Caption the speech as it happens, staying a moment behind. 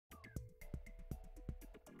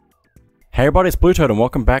Hey everybody, it's BlueToad and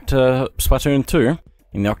welcome back to Splatoon 2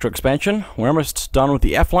 in the Octo expansion. We're almost done with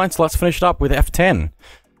the F line, so let's finish it up with F10.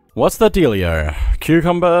 What's the dealio?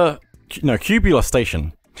 Cubular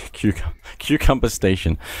Station. Cucumber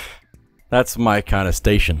Station. That's my kind of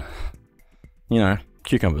station. You know,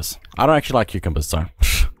 cucumbers. I don't actually like cucumbers, so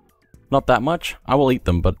not that much. I will eat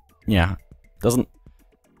them, but yeah, doesn't.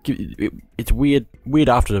 It's weird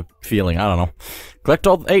after feeling. I don't know. Collect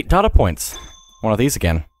all 8 data points. One of these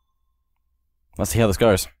again. Let's see how this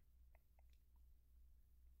goes.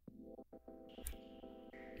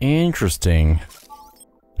 Interesting.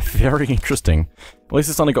 Very interesting. At least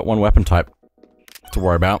it's only got one weapon type to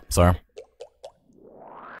worry about, so.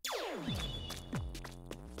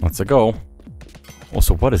 Let's go.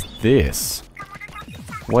 Also, what is this?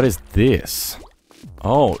 What is this?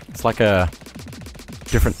 Oh, it's like a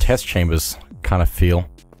different test chambers kind of feel.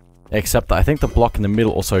 Except that I think the block in the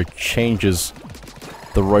middle also changes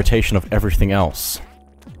the rotation of everything else.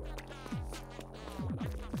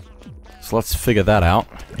 So let's figure that out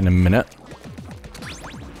in a minute.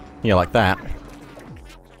 Yeah, like that.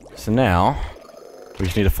 So now, we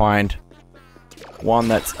just need to find one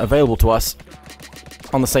that's available to us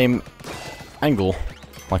on the same angle,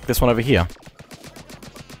 like this one over here.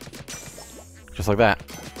 Just like that.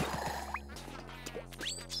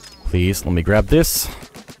 Please, let me grab this.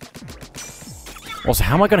 Also,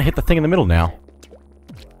 how am I going to hit the thing in the middle now?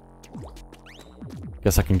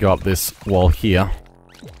 Guess I can go up this wall here.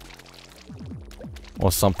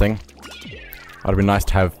 Or something. It'd be nice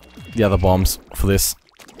to have the other bombs for this.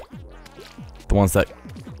 The ones that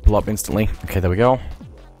blow up instantly. Okay, there we go.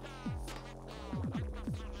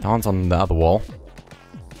 That one's on the other wall.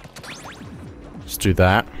 Just do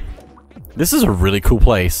that. This is a really cool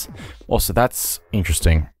place. Also, that's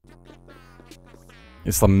interesting.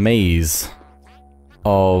 It's the maze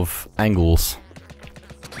of angles.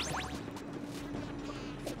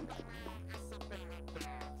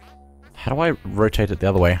 How do I rotate it the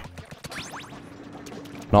other way?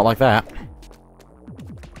 Not like that.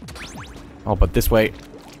 Oh, but this way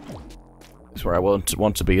is where I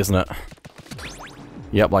want to be, isn't it?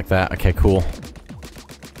 Yep, like that. Okay, cool.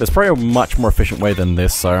 There's probably a much more efficient way than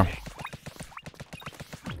this, so.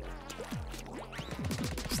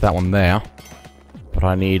 It's that one there. But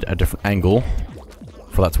I need a different angle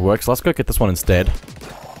for that to work, so let's go get this one instead.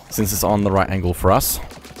 Since it's on the right angle for us.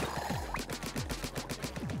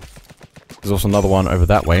 There's also another one over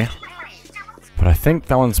that way. But I think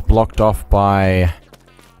that one's blocked off by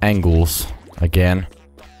angles again.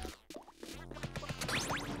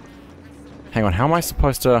 Hang on, how am I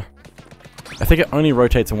supposed to... I think it only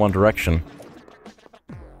rotates in one direction.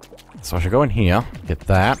 So I should go in here, hit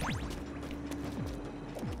that.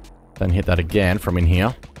 Then hit that again from in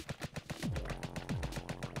here.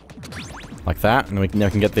 Like that, and then now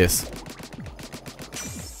we can get this.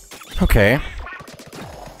 Okay.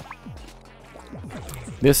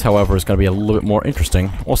 This, however, is going to be a little bit more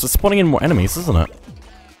interesting. Also, it's spawning in more enemies, isn't it?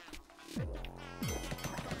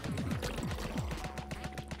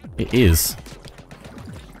 It is.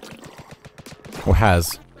 Or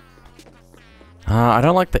has. I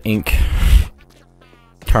don't like the ink.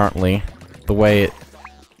 Currently. The way it...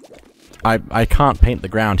 I can't paint the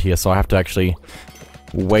ground here, so I have to actually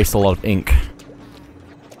waste a lot of ink.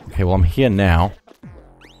 Okay, well, I'm here now.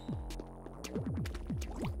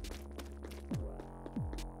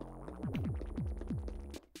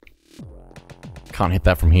 Can't hit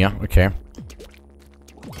that from here. Okay.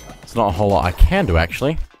 There's not a whole lot I can do,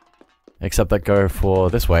 actually. Except that go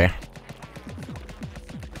for this way.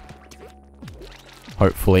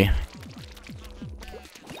 Hopefully.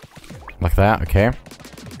 Like that, okay.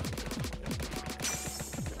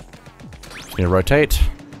 Just need to rotate.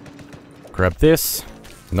 Grab this.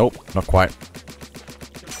 Nope, not quite.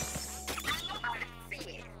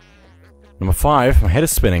 Number 5, my head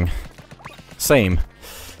is spinning. Same.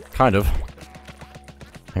 Kind of.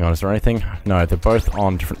 Hang on, is there anything? No, they're both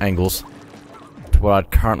on different angles to what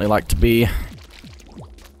I'd currently like to be.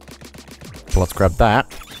 So let's grab that.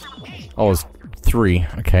 Oh, there's 3.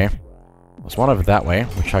 Okay. There's one over that way,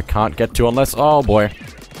 which I can't get to unless... Oh, boy.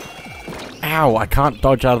 Ow, I can't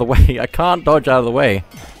dodge out of the way. I can't dodge out of the way.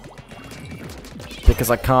 Because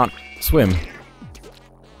I can't swim.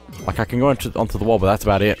 Like, I can go onto the wall, but that's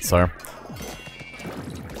about it, so...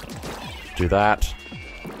 Do that.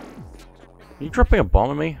 Are you dropping a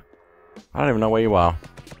bomb on me? I don't even know where you are.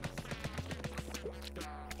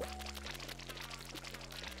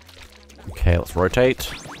 Okay, let's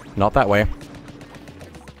rotate. Not that way.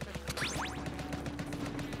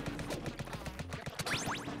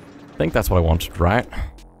 I think that's what I wanted, right?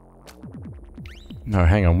 No,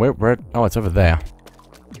 hang on. Where? Oh, it's over there.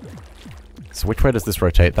 So which way does this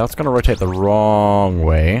rotate? That's gonna rotate the wrong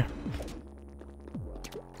way.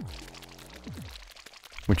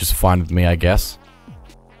 Which is fine with me, I guess.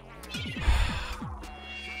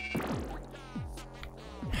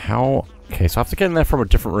 How... Okay, so I have to get in there from a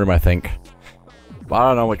different room, I think. But I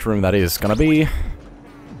don't know which room that is gonna be.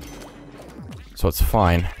 So it's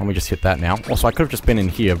fine. Let me just hit that now. Also, I could have just been in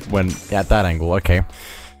here when at that angle. Okay.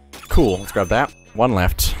 Cool. Let's grab that. One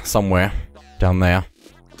left. Somewhere. Down there.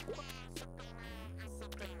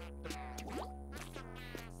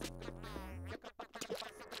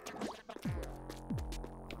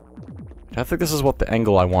 I think this is what the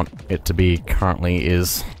angle I want it to be currently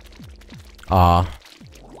is. If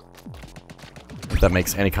that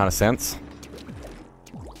makes any kind of sense.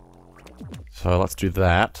 So let's do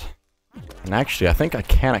that. And actually, I think I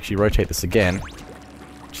can actually rotate this again.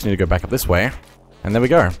 Just need to go back up this way. And there we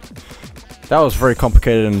go. That was very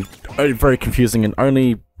complicated and very confusing, and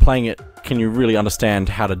only playing it can you really understand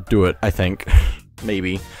how to do it, I think.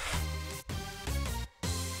 Maybe.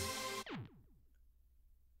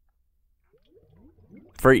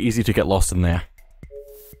 Very easy to get lost in there.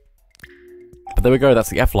 But there we go, that's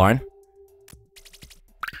the F line.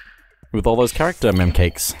 With all those character mem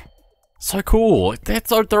cakes. So cool! They're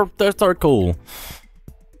so cool!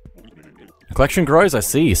 The collection grows, I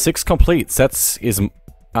see. 6 complete sets is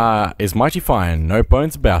mighty fine, no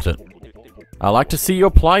bones about it. I like to see you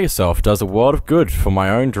apply yourself, does a world of good for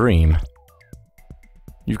my own dream.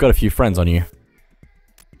 You've got a few friends on you.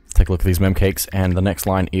 Let's take a look at these mem cakes, and the next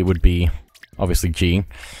line, it would be, obviously G.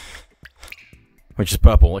 Which is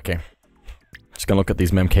purple, okay. Just gonna look at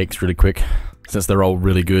these mem cakes really quick, since they're all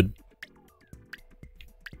really good.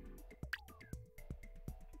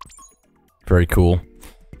 Very cool.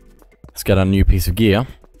 Let's get a new piece of gear.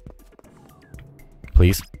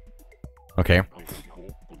 Please. Okay.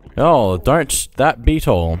 Oh, don't that beat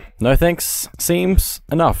all. No thanks seems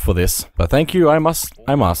enough for this, but thank you I must.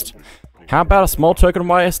 How about a small token of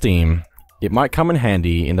my esteem? It might come in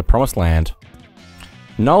handy in the promised land.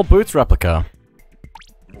 Null boots replica.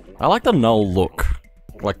 I like the null look.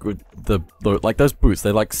 Like with like those boots,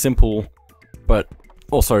 they're like simple, but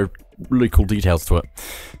also really cool details to it.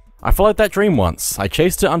 I followed that dream once. I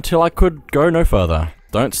chased it until I could go no further.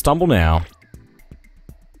 Don't stumble now.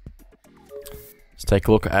 Let's take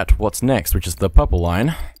a look at what's next, which is the purple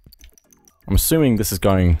line. I'm assuming this is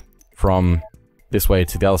going from this way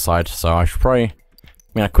to the other side, so I should probably... I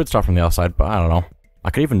mean, I could start from the other side, but I don't know.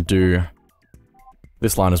 I could even do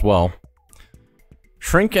this line as well.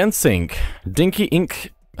 Shrink and sink. Dinky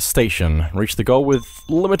ink station. Reach the goal with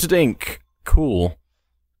limited ink. Cool.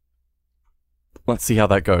 Let's see how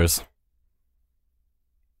that goes.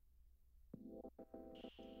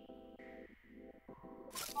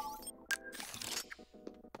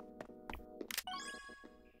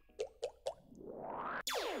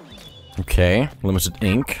 Okay, limited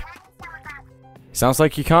ink. Sounds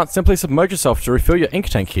like you can't simply submerge yourself to refill your ink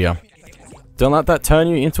tank here. Don't let that turn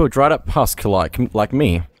you into a dried up husk like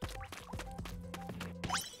me.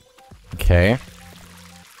 Okay.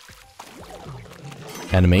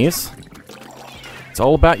 Enemies. It's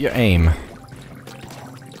all about your aim.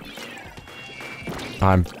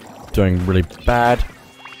 I'm doing really bad.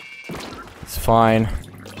 It's fine.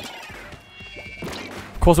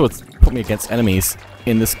 Of course it would put me against enemies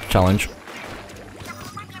in this challenge.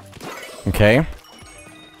 Okay.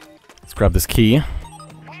 Let's grab this key.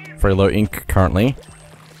 Very low ink currently.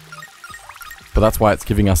 But that's why it's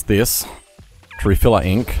giving us this. To refill our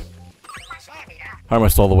ink.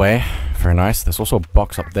 Almost all the way. Very nice. There's also a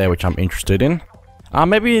box up there which I'm interested in.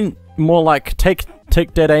 Maybe more like take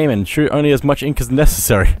dead aim and shoot only as much ink as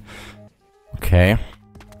necessary. Okay.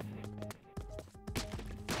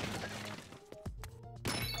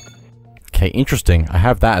 Okay, interesting. I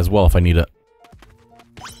have that as well if I need it.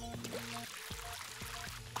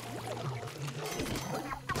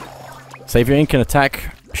 Save your ink and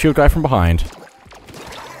attack. Shield guy from behind.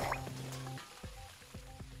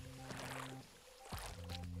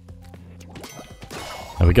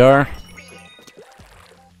 There we go.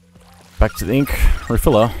 Back to the ink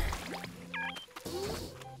refiller.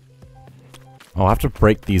 I'll have to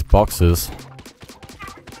break these boxes.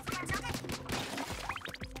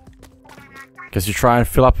 Because you try and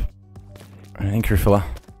fill up an ink refiller.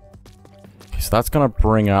 Okay, so that's gonna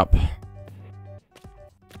bring up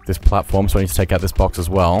this platform, so I need to take out this box as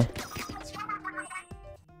well.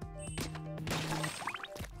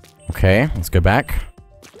 Okay, let's go back.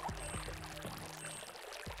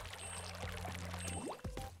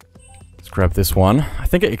 Grab this one. I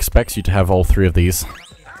think it expects you to have all 3 of these.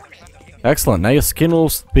 Excellent. Now your skin will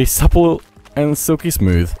be supple and silky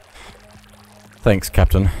smooth. Thanks,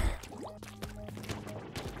 Captain.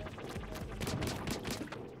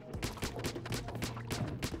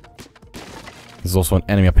 There's also an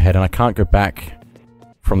enemy up ahead, and I can't go back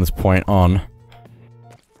from this point on.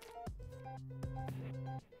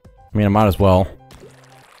 I mean, I might as well.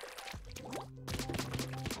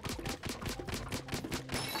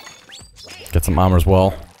 Get some armor as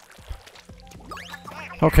well.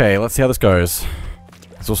 Okay, let's see how this goes.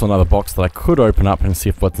 There's also another box that I could open up and see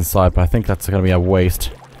if what's inside, but I think that's going to be a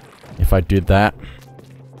waste if I did that.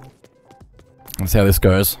 Let's see how this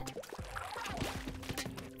goes.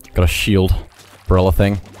 Got a shield umbrella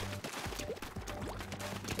thing.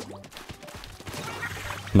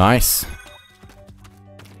 Nice.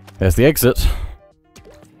 There's the exit.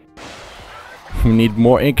 We need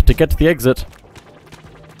more ink to get to the exit.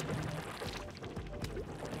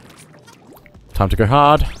 Time to go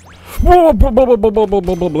hard.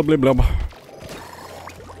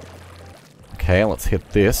 Okay, let's hit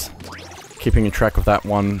this. Keeping in track of that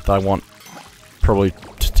one that I want probably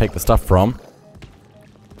to take the stuff from.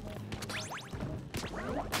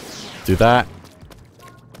 Do that.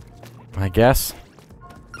 I guess.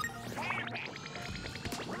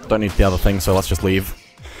 Don't need the other thing, so let's just leave.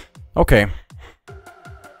 Okay.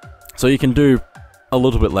 So you can do a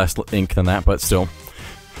little bit less ink than that, but still.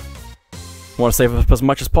 Want to save up as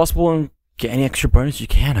much as possible and get any extra bonus you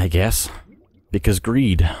can, I guess. Because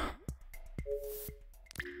greed.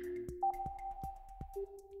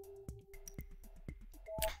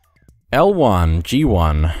 L1,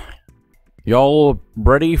 G1. Y'all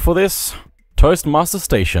ready for this? Toastmaster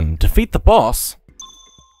Station. Defeat the boss.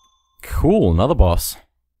 Cool, another boss.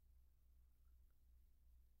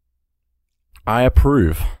 I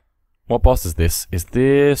approve. What boss is this? Is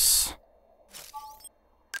this...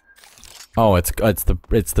 Oh, it's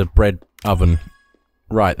the bread oven.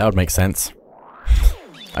 Right, that would make sense.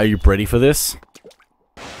 Are you ready for this?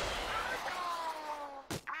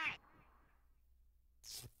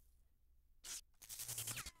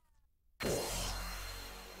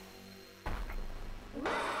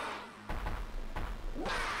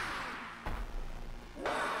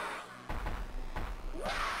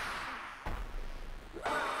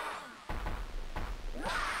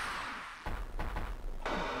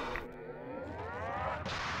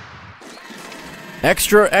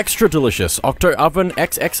 Extra, extra delicious. Octo Oven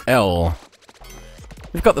XXL.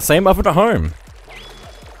 We've got the same oven at home.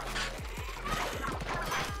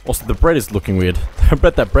 Also, the bread is looking weird. I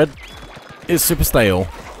bet that bread is super stale.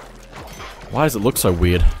 Why does it look so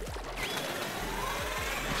weird?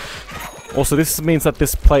 Also, this means that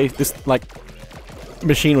this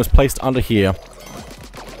machine was placed under here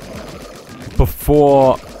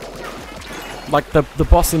before, like, the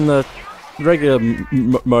boss in the regular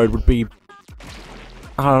mode would be,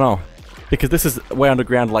 I don't know, because this is way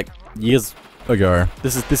underground, like, years ago.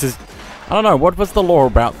 This is, I don't know, what was the lore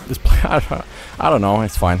about this place? I don't know,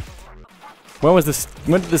 it's fine. When did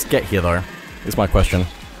this get here, though? Is my question.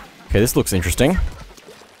 Okay, this looks interesting.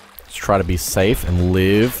 Let's try to be safe and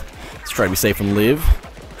live. Let's try to be safe and live.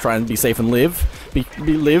 Try and be safe and live.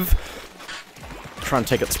 Live. Try and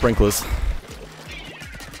take out the sprinklers.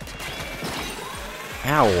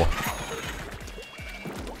 Ow.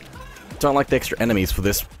 Don't like the extra enemies for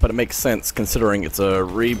this, but it makes sense considering it's a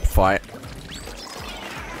re-fight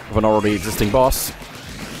of an already existing boss.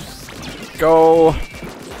 Go!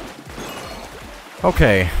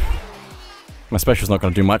 Okay. My special's not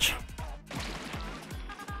gonna do much.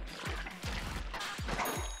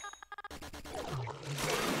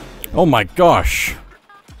 Oh my gosh!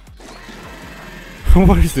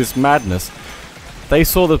 What is this madness? They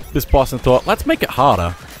saw this boss and thought, let's make it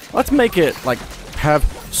harder. Let's make it, like, have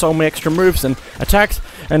so many extra moves and attacks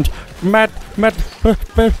and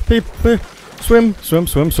swim,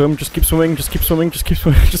 just keep swimming, just keep swimming, just keep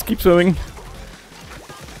swimming, just keep swimming.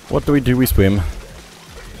 What do? We swim.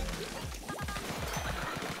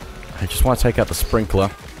 I just want to take out the sprinkler.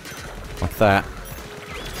 Like that.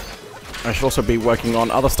 I should also be working on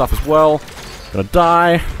other stuff as well. Gonna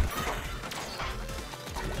die.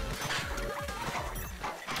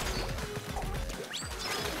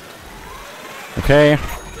 Okay.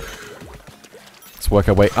 Let's work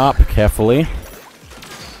our way up carefully.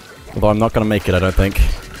 Although I'm not gonna make it, I don't think.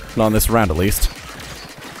 Not on this round, at least.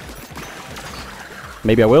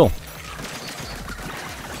 Maybe I will.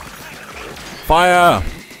 Fire!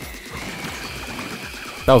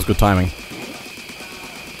 That was good timing.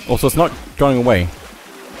 Also, it's not going away.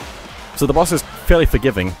 So the boss is fairly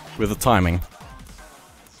forgiving with the timing.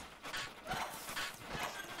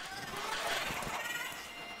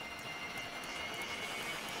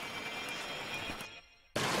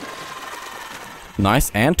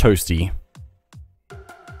 Nice and toasty.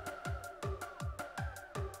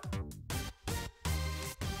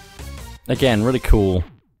 Again, really cool.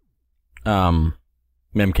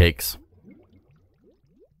 Mem cakes.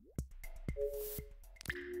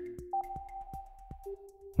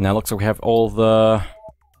 Now looks like we have all the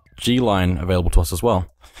G line available to us as well.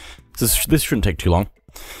 This shouldn't take too long.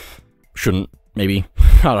 Shouldn't, maybe.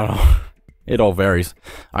 I don't know. It all varies.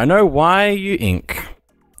 I know why you ink.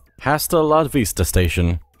 Hasta la vista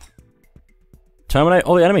station. Terminate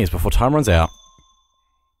all the enemies before time runs out.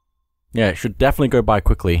 Yeah, it should definitely go by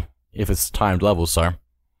quickly if it's timed levels, so.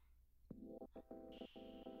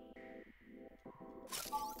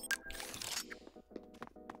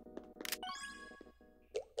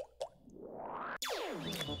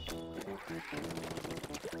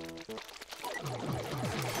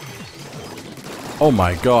 Oh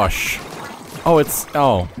my gosh. Oh, it's...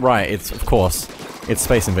 Oh, right, it's... Of course. It's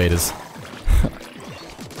Space Invaders.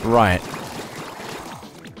 Right.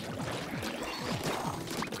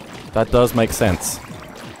 That does make sense.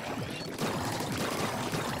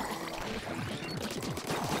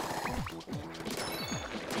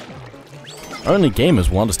 Only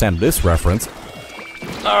gamers will understand this reference.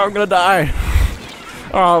 Oh, I'm gonna die.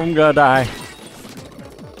 Oh, I'm gonna die.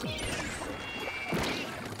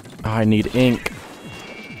 I need ink.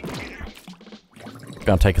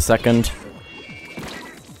 Gonna take a second.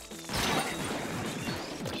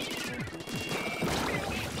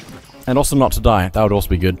 And also not to die. That would also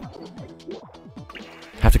be good.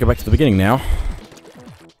 Have to go back to the beginning now.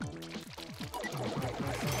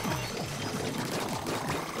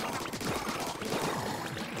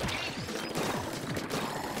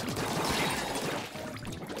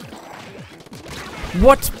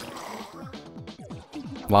 What?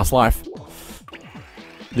 Last life.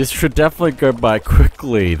 This should definitely go by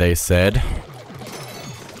quickly, they said.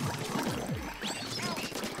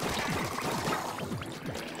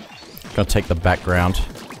 Gonna take the background.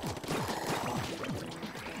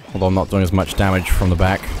 Although I'm not doing as much damage from the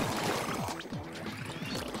back.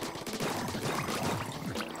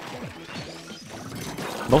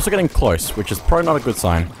 I'm also getting close, which is probably not a good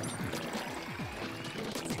sign.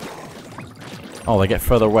 Oh, they get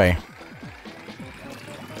further away.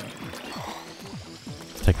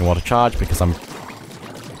 Taking a lot of charge because I'm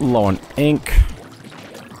low on ink.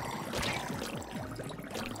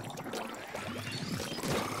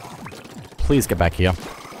 Please get back here.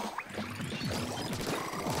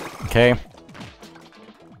 Okay.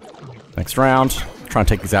 Next round. Try and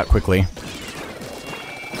take these out quickly.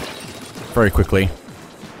 Very quickly.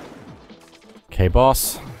 Okay,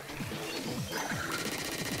 boss.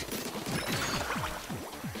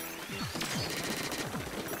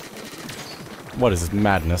 What is this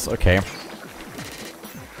madness? Okay.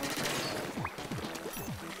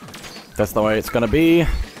 That's the way it's gonna be.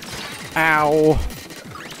 Ow!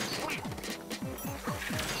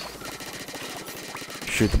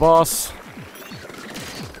 Shoot the boss.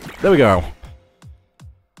 There we go.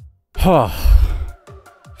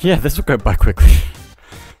 Yeah, this will go by quickly.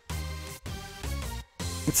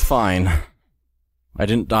 It's fine. I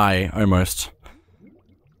didn't die, almost.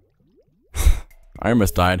 I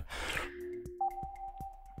almost died.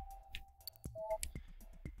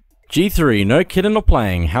 G3, no kidding or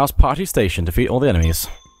playing. House party station, defeat all the enemies.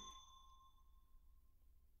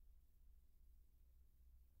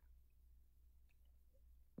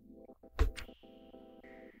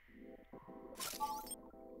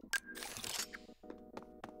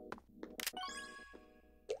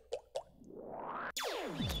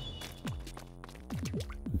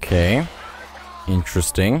 Okay.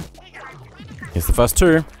 Interesting. Here's the first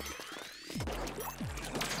two.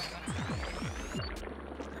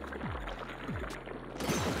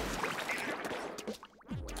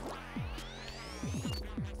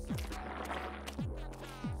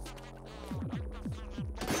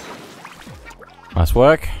 Nice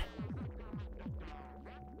work.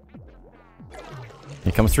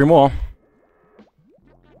 Here comes three more.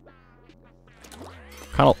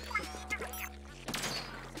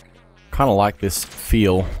 Kinda like this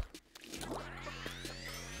feel.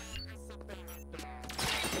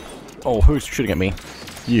 Oh, who's shooting at me?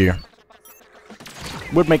 You.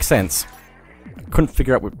 Would make sense. Couldn't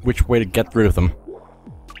figure out which way to get rid of them.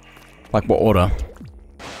 Like what order.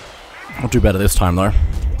 I'll do better this time though.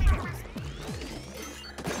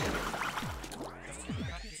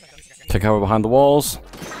 Take cover behind the walls,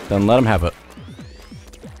 then let them have it.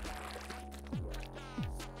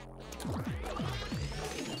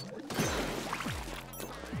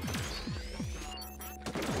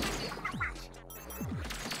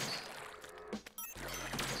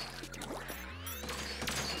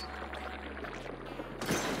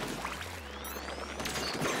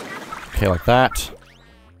 Okay, like that.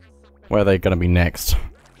 Where are they gonna be next?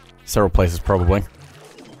 Several places, probably.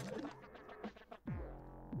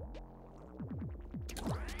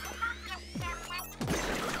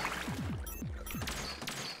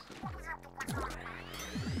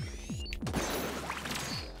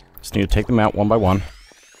 Just need to take them out one by one.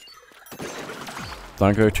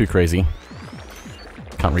 Don't go too crazy.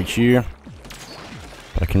 Can't reach you.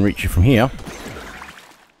 But I can reach you from here.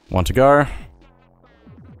 One to go.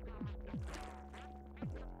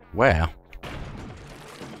 Where?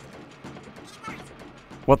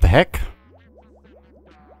 What the heck?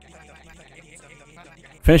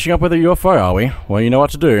 Finishing up with a UFO, are we? Well, you know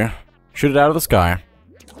what to do. Shoot it out of the sky.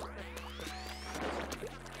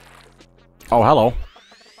 Oh, hello.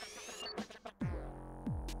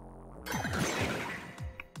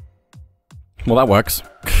 Well, that works.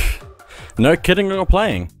 No kidding or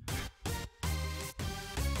playing.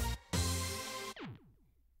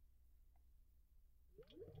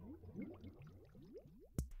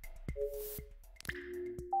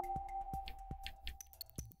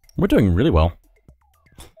 We're doing really well.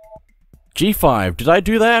 G5, did I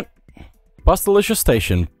do that? Bust Delicious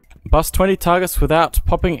Station. Bust 20 targets without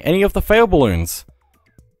popping any of the fail balloons.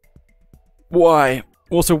 Why?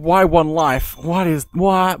 Also, why one life? What is...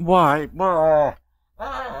 Why?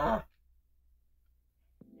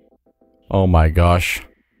 Oh my gosh.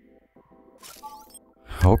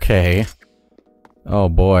 Okay. Oh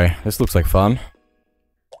boy, this looks like fun.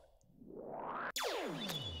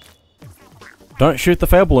 Don't shoot the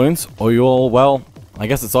fail balloons, or you'll, well, I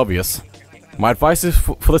guess it's obvious. My advice is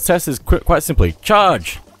for this test is quite simply,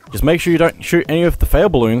 charge! Just make sure you don't shoot any of the fail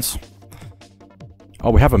balloons. Oh,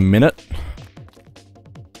 we have a minute?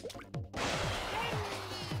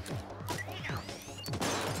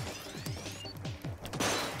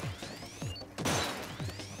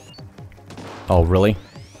 Oh, really?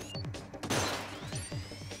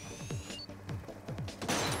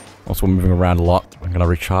 Also, we're moving around a lot. I'm gonna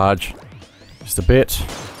recharge. Just a bit.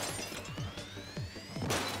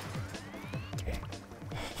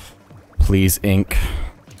 Please, ink.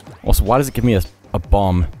 Also, why does it give me a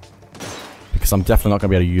bomb? Because I'm definitely not going to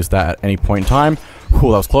be able to use that at any point in time.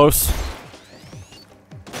 Ooh, that was close.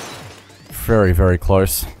 Very, very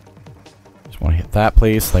close. Just want to hit that,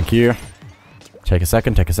 please. Thank you. Take a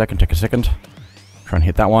second, take a second, take a second. Try and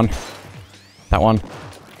hit that one. That one.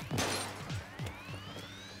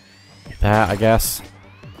 Hit that, I guess.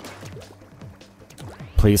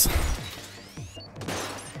 Please.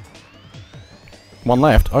 One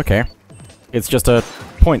left, okay. It's just a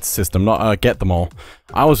points system, not a get them all.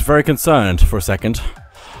 I was very concerned for a second.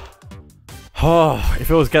 Oh,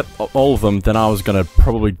 if it was get all of them, then I was gonna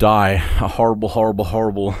probably die. A horrible, horrible,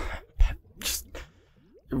 horrible... Just...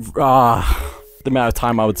 the amount of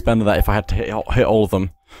time I would spend on that if I had to hit all of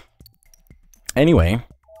them. Anyway.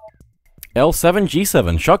 L7,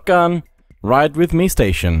 G7, shotgun, ride with me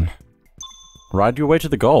station. Ride your way to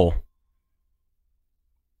the goal.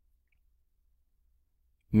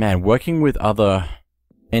 Man, working with other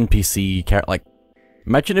NPC characters, like,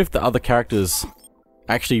 imagine if the other characters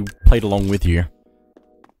actually played along with you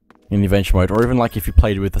in the adventure mode, or even like if you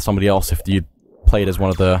played with somebody else, if you played as one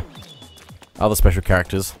of the other special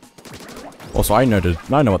characters. Also, I know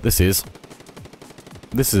what this is.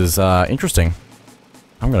 This is, interesting.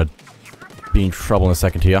 I'm gonna be in trouble in a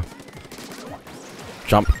second here.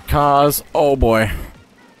 Jump cars, oh boy.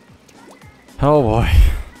 Oh boy.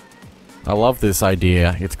 I love this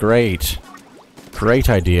idea. It's great. Great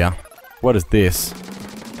idea. What is this?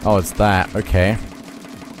 Oh, it's that. Okay.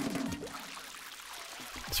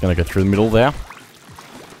 Just gonna go through the middle there.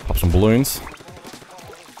 Pop some balloons.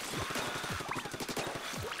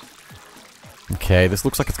 Okay, this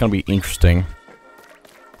looks like it's gonna be interesting.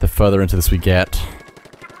 The further into this we get.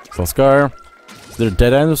 So let's go. Is there a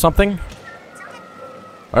dead end or something?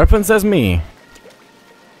 Open says me.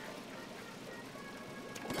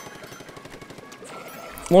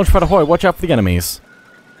 Launchpad ahoy, watch out for the enemies.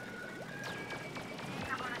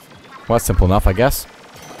 Well, that's simple enough, I guess.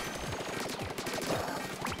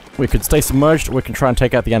 We could stay submerged, or we can try and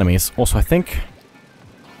take out the enemies. Also, I think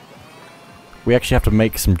we actually have to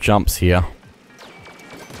make some jumps here.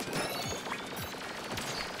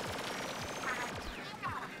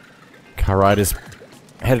 Car ride is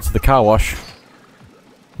headed to the car wash.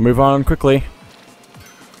 Move on quickly.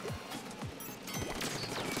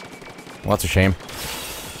 Well, that's a shame.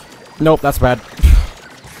 Nope, that's bad.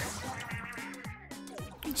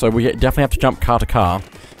 So we definitely have to jump car to car.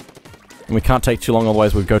 And we can't take too long,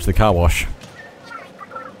 otherwise we'll go to the car wash.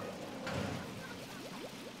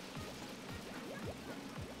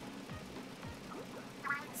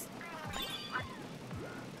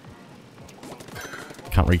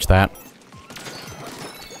 Can't reach that.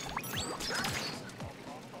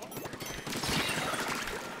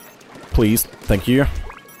 Please, thank you.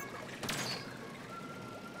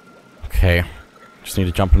 Okay, just need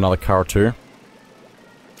to jump in another car or two.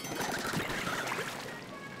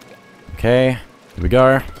 Okay, here we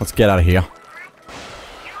go. Let's get out of here.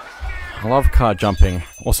 I love car jumping.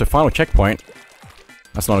 Also, final checkpoint.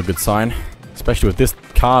 That's not a good sign. Especially with this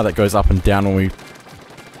car that goes up and down when we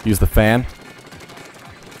use the fan.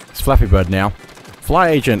 It's Flappy Bird now. Fly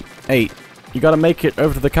Agent 8. You gotta make it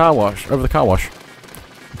over to the car wash. Over the car wash.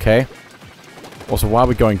 Okay. Also, why are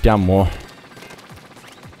we going down more?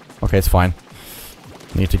 Okay, it's fine.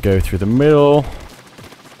 Need to go through the middle.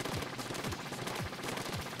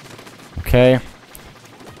 Okay.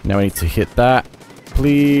 Now we need to hit that.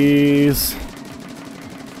 Please.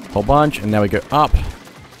 Whole bunch. And now we go up.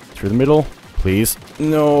 Through the middle. Please.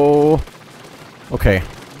 No. Okay.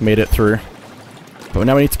 Made it through. But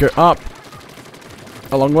now we need to go up.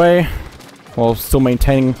 A long way. While still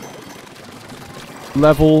maintaining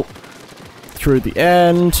level through the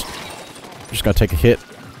end. Just gonna take a hit.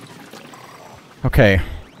 Okay.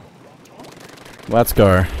 Let's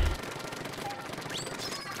go.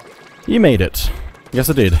 You made it. Yes,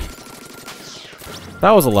 I did.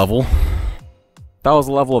 That was a level. That was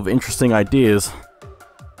a level of interesting ideas.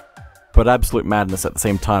 But absolute madness at the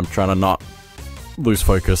same time, trying to not lose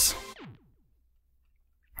focus.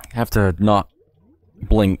 Have to not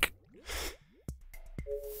blink.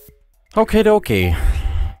 Okay, dokie.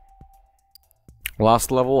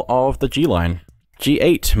 Last level of the G line.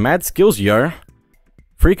 G8, mad skills, yo.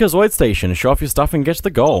 Freakazoid Station, show off your stuff and get to the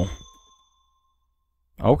goal.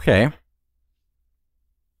 Okay.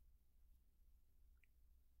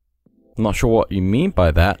 I'm not sure what you mean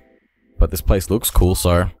by that, but this place looks cool,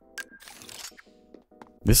 so...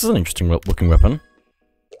 This is an interesting looking weapon.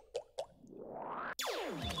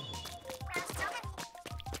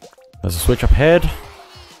 There's a switch up ahead.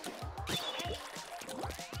 Let's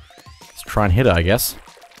try and hit it, I guess.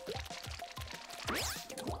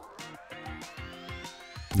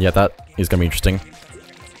 Yeah, that is gonna be interesting.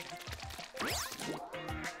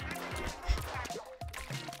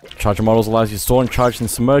 Charger models allows you to store and charge in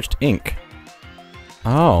submerged ink.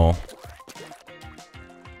 Oh.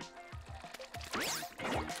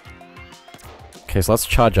 Okay, so let's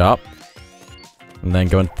charge up. And then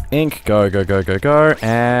go in ink, go, go, go, go, go,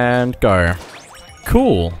 and go.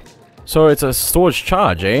 Cool. So it's a storage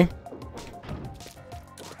charge, eh?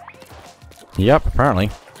 Yep,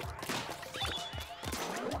 apparently.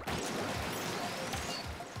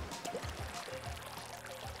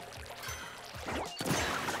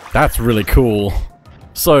 That's really cool.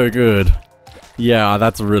 So good. Yeah,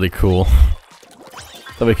 that's really cool.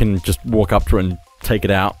 That we can just walk up to it and take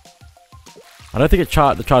it out. I don't think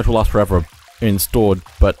the charge will last forever in stored,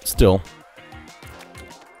 but still.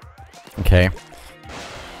 Okay.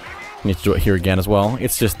 Need to do it here again as well.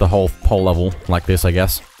 It's just the whole level like this, I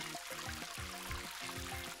guess.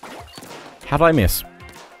 How did I miss?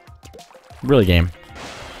 Really, game.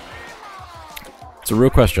 It's a real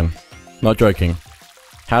question. Not joking.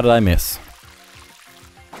 How did I miss?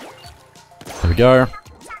 There we go.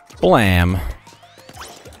 Blam.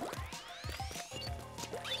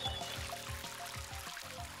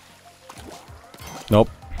 Nope.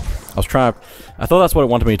 I thought that's what it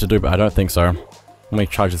wanted me to do, but I don't think so. Let me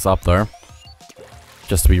charge this up though.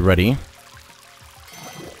 Just to be ready.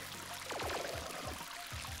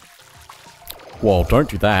 Whoa, don't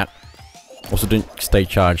do that. Also didn't stay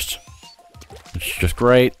charged. Which is just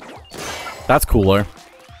great. That's cool though.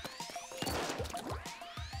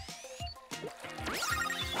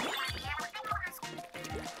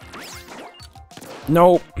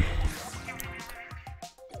 Nope.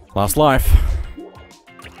 Last life.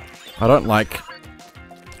 I don't like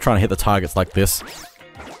trying to hit the targets like this.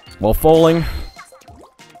 While falling.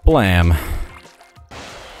 Blam.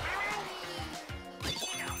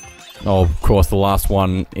 Oh, of course, the last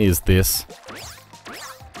one is this.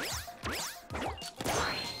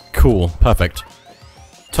 Cool. Perfect.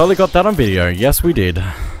 Totally got that on video. Yes, we did.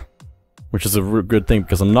 Which is a good thing,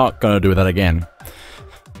 because I'm not going to do that again.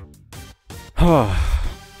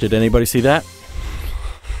 Did anybody see that?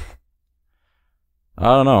 I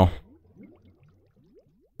don't know.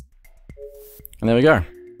 And there we go.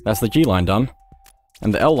 That's the G line done.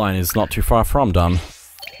 And the L line is not too far from done.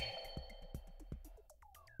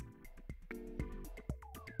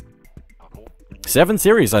 Seven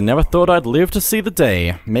series, I never thought I'd live to see the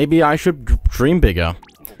day. Maybe I should dream bigger.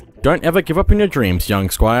 Don't ever give up on your dreams,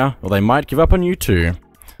 young squire, or they might give up on you too.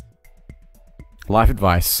 Life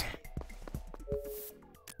advice.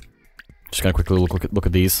 Just gonna quickly look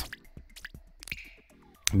at these.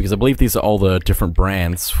 Because I believe these are all the different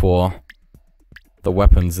brands for the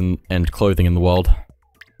weapons and clothing in the world. I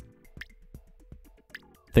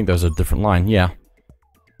think those are a different line, yeah.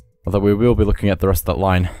 Although we will be looking at the rest of that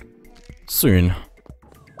line soon.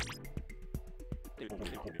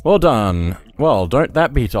 Well done. Well, don't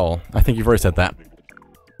that beat all. I think you've already said that.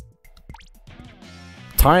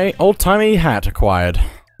 Old-timey hat acquired.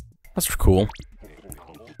 That's cool.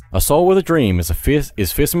 A soul with a dream is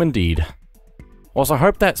fearsome indeed. Also, I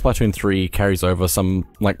hope that Splatoon 3 carries over some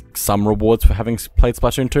rewards for having played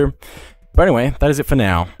Splatoon 2. But anyway, that is it for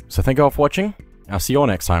now. So thank you all for watching. I'll see you all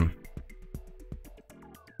next time.